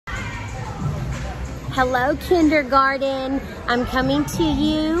Hello, kindergarten. I'm coming to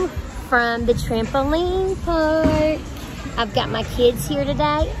you from the trampoline park. I've got my kids here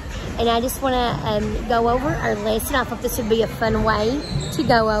today, and I just want to go over our lesson. I thought this would be a fun way to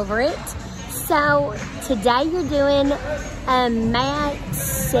go over it. So today you're doing Math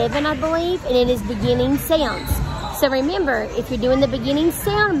 7, I believe, and it is beginning sounds. So remember, if you're doing the beginning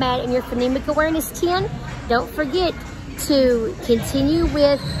sound mat and your phonemic awareness 10, don't forget to continue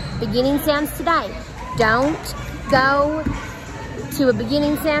with beginning sounds today. Don't go to a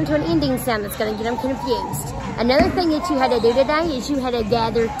beginning sound to an ending sound. That's going to get them confused. Another thing that you had to do today is you had to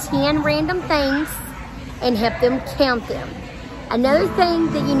gather 10 random things and help them count them. Another thing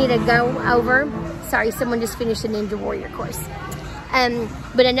that you need to go over, sorry, someone just finished the Ninja Warrior course.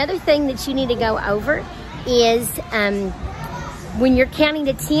 But another thing that you need to go over is when you're counting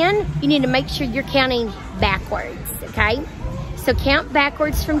to 10, you need to make sure you're counting backwards, okay? So count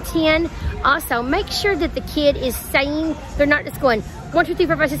backwards from 10. Also, make sure that the kid is saying, they're not just going 1, 2, 3,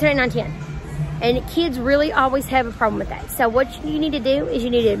 4, 5, 6, 7, 8, 9, 10. And kids really always have a problem with that. So what you need to do is you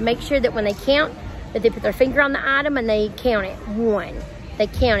need to make sure that when they count, that they put their finger on the item and they count it 1. They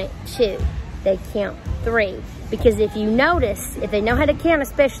count it 2. They count 3. Because if you notice, if they know how to count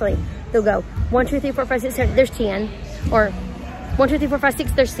especially, they'll go 1, 2, 3, 4, 5, 6, 7, there's 10. Or 1, 2, 3, 4, 5,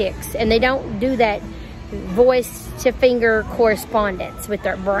 6, there's 6. And they don't do that voice to finger correspondence with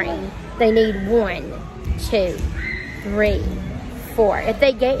their brain. They need 1, 2, 3, 4. If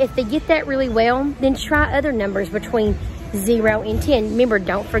they get that really well, then try other numbers between 0 and 10. Remember,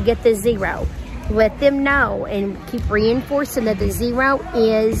 don't forget the 0. Let them know and keep reinforcing that the 0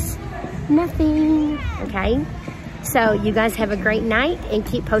 is nothing, okay? So you guys have a great night and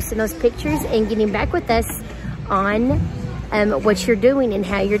keep posting those pictures and getting back with us on what you're doing and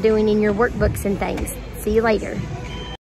how you're doing in your workbooks and things. See you later.